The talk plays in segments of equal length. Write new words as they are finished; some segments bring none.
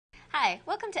Hi,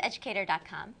 welcome to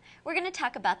Educator.com. We're going to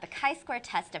talk about the chi-square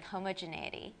test of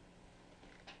homogeneity.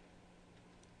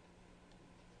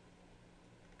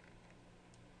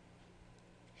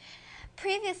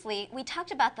 Previously, we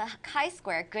talked about the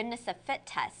chi-square goodness of fit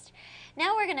test.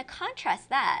 Now we're going to contrast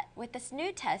that with this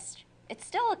new test. It's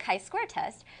still a chi-square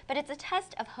test, but it's a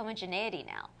test of homogeneity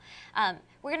now.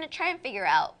 We're going to try and figure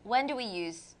out when do we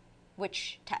use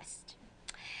which test.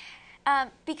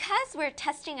 Because we're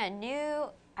testing a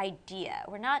new idea,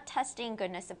 we're not testing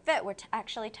goodness of fit, we're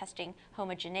actually testing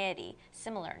homogeneity,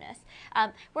 similarness.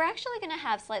 We're actually going to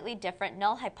have slightly different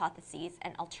null hypotheses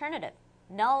and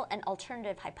null and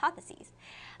alternative hypotheses.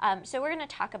 So we're going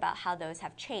to talk about how those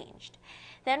have changed.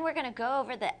 Then we're going to go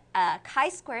over the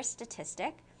chi-square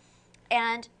statistic,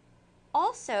 and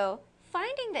also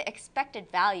finding the expected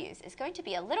values is going to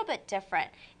be a little bit different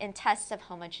in tests of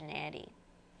homogeneity.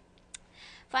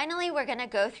 Finally, we're going to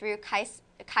go through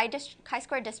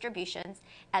chi-square distributions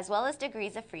as well as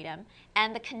degrees of freedom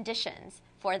and the conditions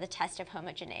for the test of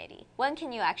homogeneity. When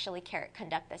can you actually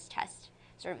conduct this test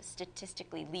sort of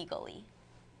statistically legally?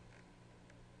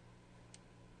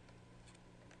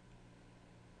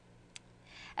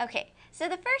 Okay, so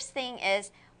the first thing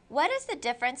is, what is the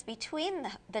difference between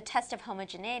the test of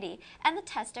homogeneity and the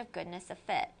test of goodness of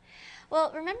fit?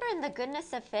 Well, remember in the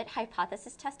goodness of fit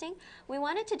hypothesis testing, we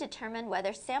wanted to determine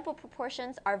whether sample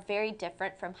proportions are very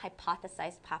different from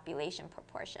hypothesized population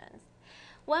proportions.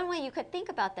 One way you could think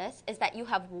about this is that you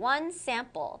have one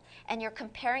sample and you're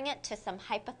comparing it to some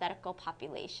hypothetical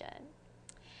population.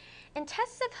 In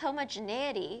tests of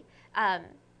homogeneity,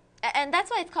 and that's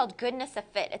why it's called goodness of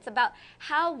fit. It's about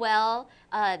how well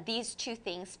these two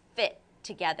things fit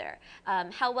together.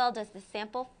 How well does the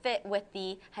sample fit with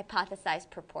the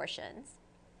hypothesized proportions?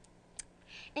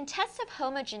 In tests of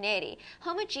homogeneity,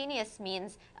 homogeneous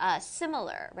means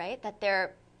similar, right? That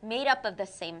they're made up of the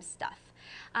same stuff.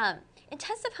 In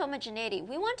tests of homogeneity,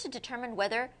 we want to determine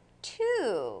whether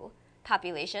two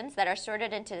populations that are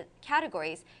sorted into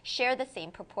categories share the same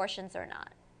proportions or not,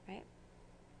 right?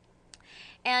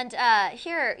 And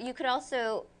here, you could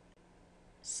also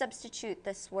substitute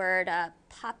this word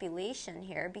population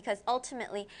here, because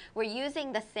ultimately we're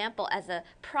using the sample as a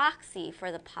proxy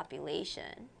for the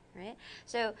population, right?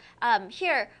 So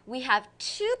here we have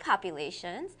two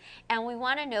populations, and we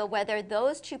want to know whether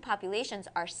those two populations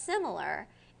are similar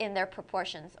in their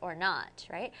proportions or not,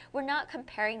 right? We're not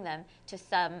comparing them to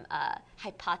some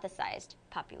hypothesized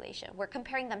population. We're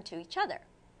comparing them to each other.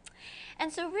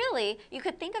 And so really, you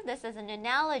could think of this as an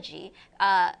analogy.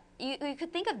 You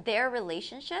could think of their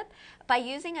relationship by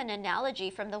using an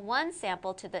analogy from the one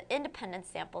sample to the independent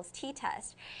samples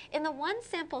t-test. In the one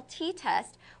sample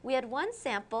t-test, we had one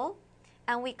sample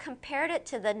and we compared it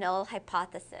to the null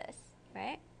hypothesis,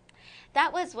 right?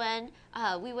 That was when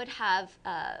we would have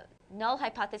null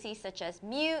hypotheses such as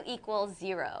mu equals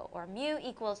 0, or mu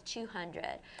equals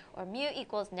 200, or mu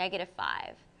equals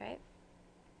 -5, right?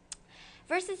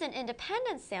 Versus in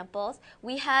independent samples,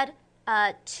 we had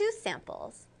two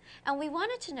samples, and we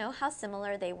wanted to know how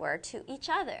similar they were to each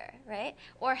other, right?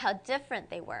 Or how different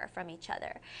they were from each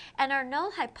other. And our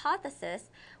null hypothesis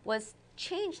was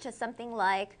changed to something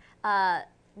like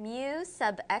mu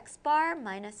sub x bar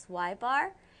minus y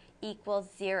bar equals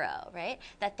 0, right?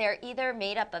 That they're either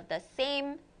made up of the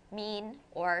same mean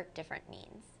or different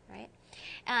means, right?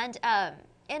 And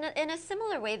in a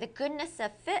similar way, the goodness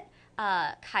of fit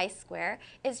chi-square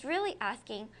is really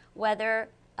asking whether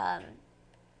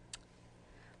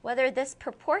this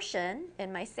proportion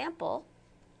in my sample,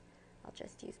 I'll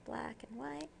just use black and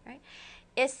white, right,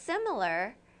 is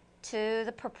similar to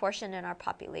the proportion in our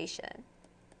population,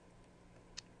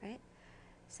 right?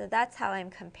 So that's how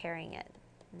I'm comparing it.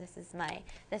 This is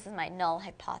my null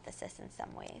hypothesis in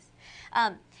some ways.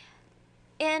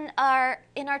 In our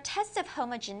test of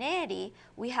homogeneity,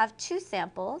 we have two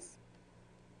samples,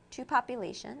 two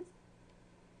populations,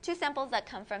 two samples that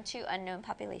come from two unknown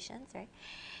populations, right?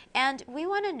 And we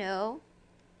want to know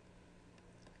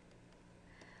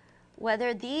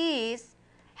whether these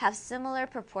have similar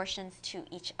proportions to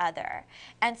each other.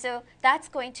 And so that's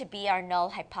going to be our null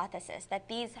hypothesis, that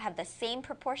these have the same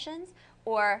proportions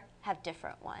or have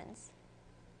different ones.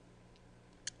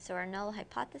 So our null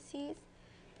hypothesis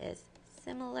is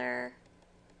similar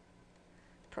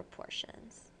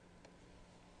proportions.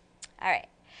 All right.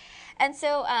 And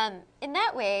so in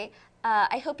that way,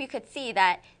 I hope you could see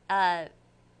that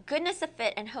goodness of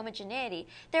fit and homogeneity,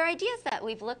 they're ideas that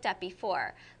we've looked at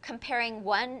before, comparing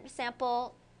one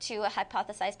sample to a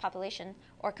hypothesized population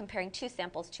or comparing two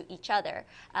samples to each other.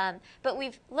 But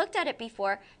we've looked at it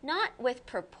before, not with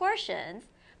proportions,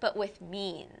 but with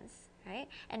means, right?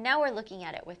 And now we're looking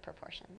at it with proportions.